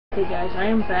Hey guys, I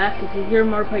am back. If you hear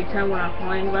Mario Party 10 when I'm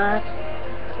playing that,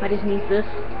 I just need this.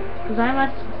 Because I am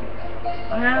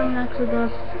actually going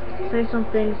to say some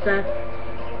things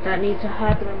that need to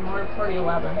happen in Mario Party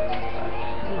 11.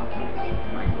 I'm not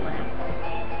playing my lamp.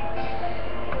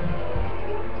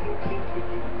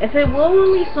 If it will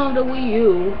release on the Wii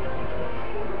U,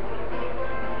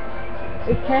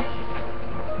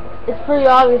 it's pretty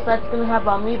obvious that it's going to have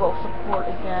Amiibo support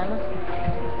again.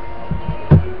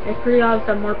 It's pretty obvious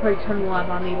that Mario Party 10 will have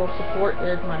Amiibo support.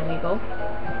 There's my Amiibo.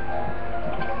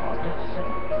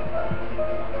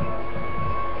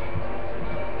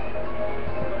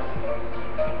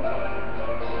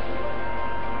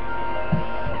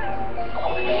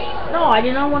 No, I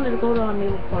did not want to go to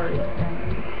Amiibo Party.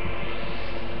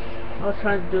 I was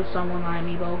trying to do something with my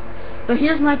Amiibo. But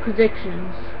here's my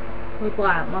predictions with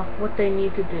Latma, what they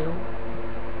need to do.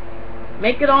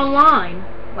 Make it online.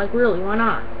 Like really, why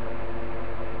not?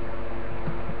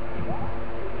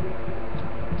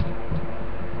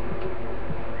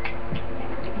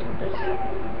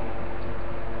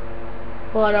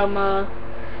 But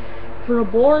for the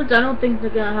boards, I don't think they're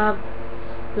gonna have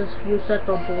this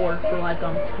Usetto board for like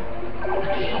come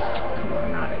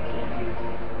on, not again.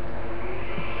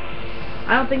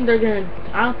 I don't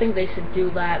think they should do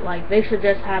that. Like they should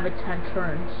just have it 10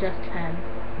 turns, just 10.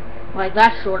 Like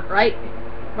that's short, right?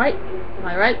 Right? Am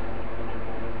I right?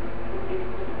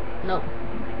 Nope.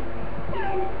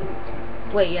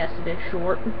 Wait, yes, it is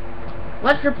short.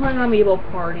 Unless you're playing Amiibo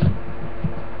Party.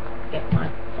 Get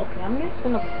mine. Okay, I'm just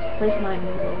gonna place my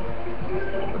Amiibo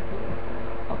over here.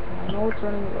 Okay, I know it's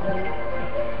running low.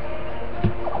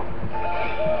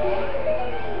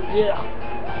 Yeah.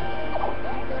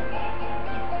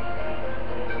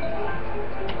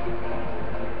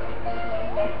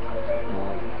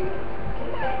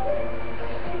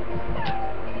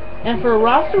 And for a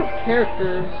roster of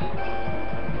characters,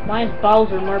 mine's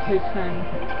Bowser, Mario Party 10.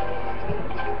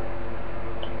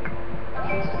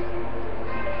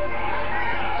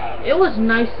 It was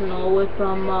nice and all with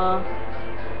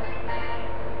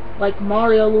like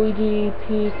Mario, Luigi,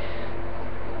 Peach,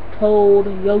 Toad,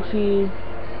 Yoshi,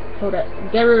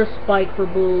 get rid of Spike for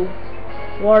Boo,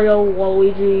 Wario,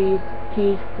 Waluigi,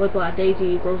 Peach, with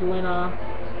Daisy, Rosalina,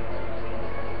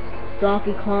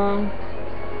 Donkey Kong.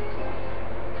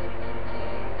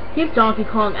 Keep Donkey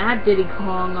Kong, add Diddy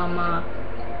Kong,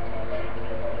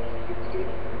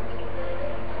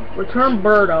 return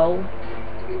Birdo.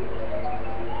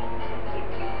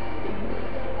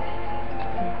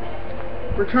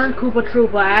 Return Koopa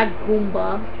Troopa, add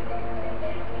Goomba.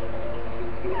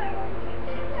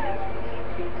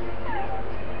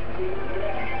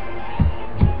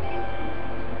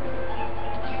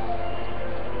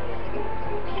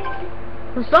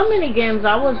 For some mini games,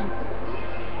 I was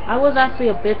actually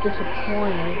a bit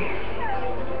disappointed.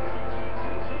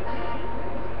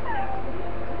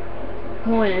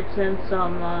 Since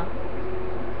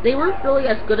they weren't really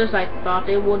as good as I thought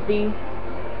they would be.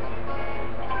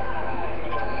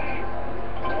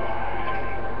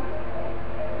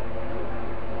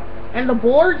 And the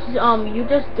boards, you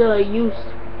just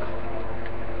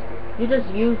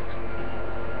used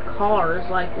cars,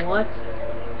 like what?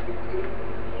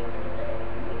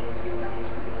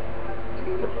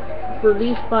 For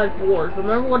these 5 boards.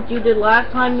 Remember what you did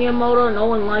last time, Miyamoto? No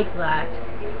one liked that.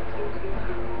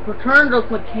 Return the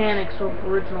mechanics of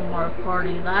original Mario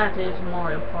Party. That is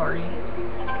Mario Party.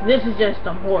 This is just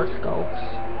the horoscopes.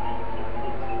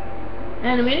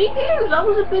 And the mini games, I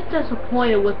was a bit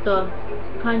disappointed with the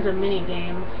kinds of mini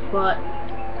games, but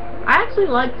I actually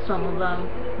liked some of them.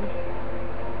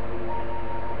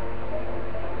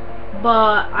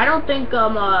 But I don't think 2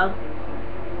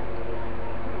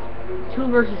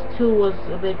 versus 2 was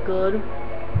a bit good.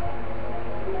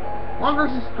 1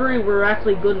 versus 3 were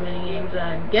actually good mini games,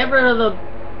 and get rid of the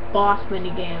boss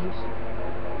mini games.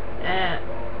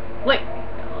 Wait,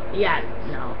 yeah,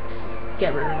 no,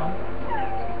 get rid of them.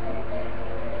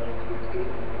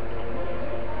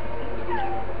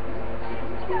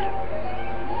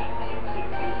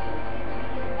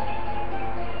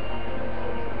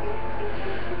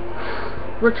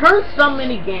 Return some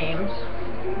mini games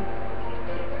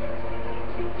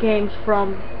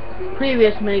from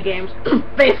previous mini games.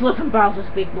 Facelift and Bowser's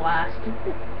Big Blast.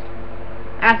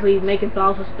 Actually, make it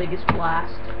Bowser's Biggest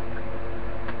Blast.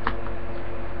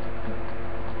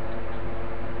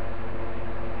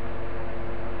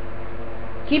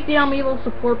 Keep the Amiibo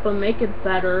support, but make it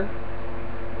better.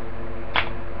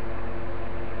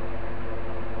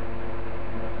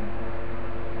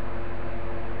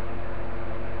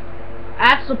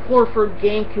 Add support for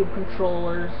GameCube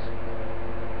controllers,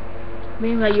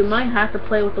 meaning that you might have to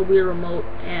play with the Wii remote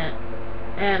and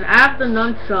and add the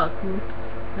nunchuck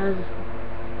as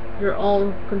your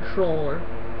own controller.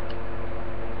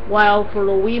 While for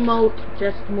the Wiimote,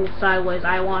 just move sideways.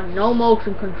 I want no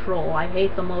motion control. I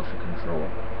hate the motion control.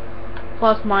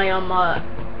 Plus my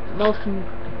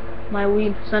my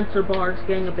Wii sensor bar is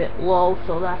getting a bit low,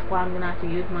 so that's why I'm gonna have to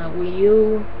use my Wii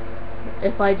U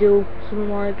if I do Super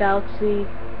Mario Galaxy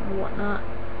and whatnot.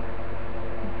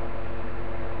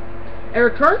 It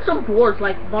returns some boards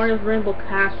like Mario's Rainbow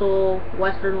Castle,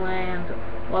 Western Land,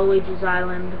 Waluigi's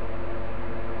Island.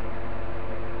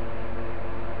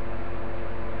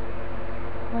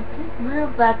 Like, get rid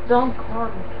of that dumb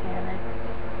card mechanic.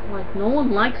 Like, no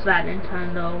one likes that,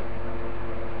 Nintendo.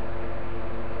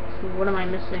 Let's see, what am I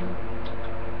missing?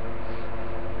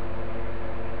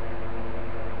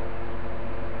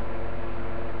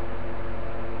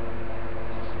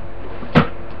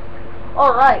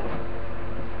 Alright.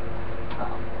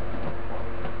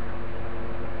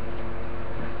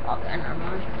 Okay, never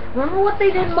mind. Remember what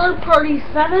they did in Mario Party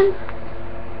 7?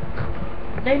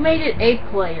 They made it 8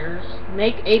 players.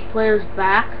 Make 8 players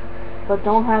back, but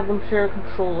don't have them share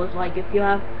controllers. Like if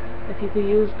you could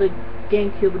use the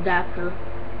GameCube adapter,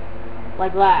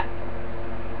 like that.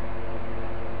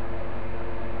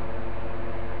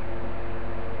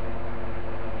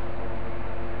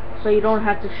 So you don't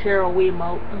have to share a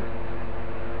Wiimote.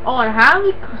 Oh, and have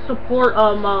you support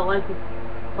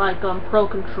pro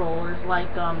controllers,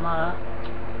 like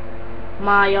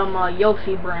my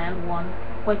Yoshi brand one.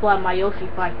 Like my Yoshi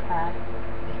Fight Pad,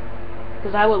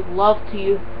 because I would love to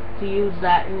use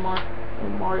that in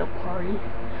Mario Party.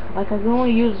 Like I can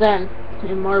only use that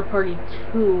in Mario Party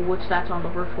 2, which that's on the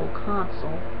Virtual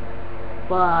Console,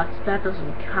 but that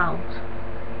doesn't count.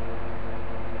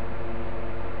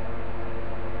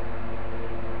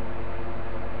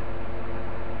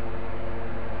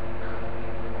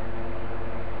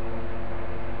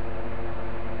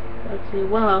 Let's see,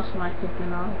 what else am I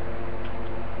thinking of?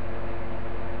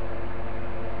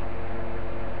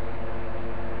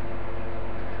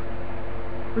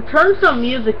 Return some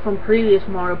music from previous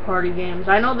Mario Party games.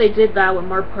 I know they did that with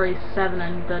Mario Party 7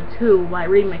 and 2 by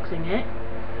remixing it.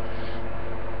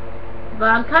 But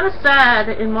I'm kind of sad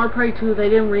in Mario Party 2 they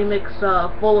didn't remix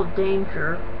Full of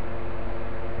Danger.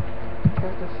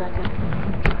 Just a second.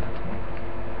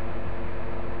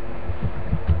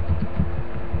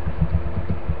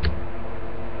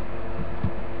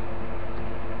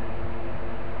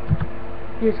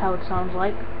 Here's how it sounds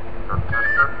like.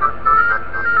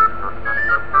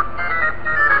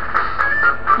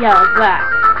 Yeah, like that.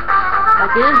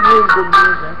 Like, it is really good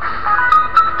music.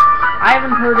 I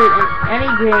haven't heard it in any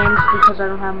games because I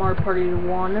don't have Mario Party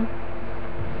 1.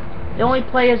 It only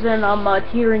plays in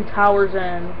Teetering Towers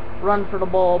and Run for the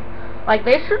Bulb. Like,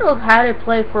 they should have had it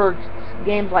play for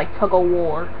games like Tug of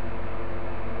War.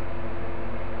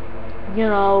 You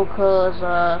know, cause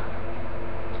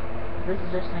this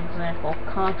is just an example.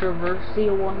 Controversy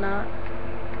or whatnot.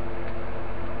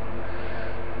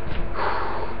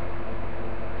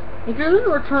 If you're going to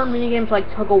return minigames like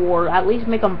Tug of War, at least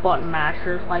make them button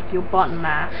mashers, like you button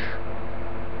mash.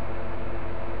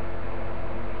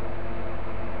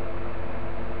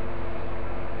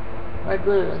 Like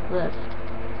this.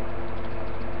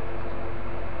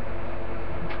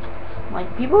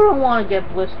 Like, people don't want to get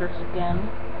blisters again.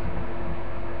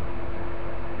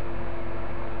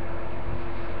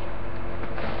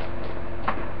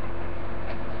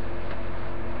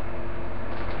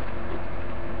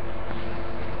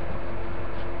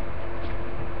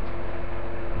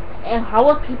 And how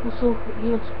are people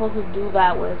even supposed to do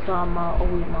that with a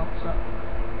Wiimote? So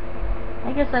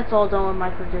I guess that's all done with my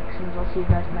predictions. I'll see you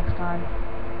guys next time.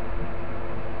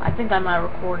 I think I might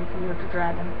record if you're the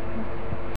Dragon.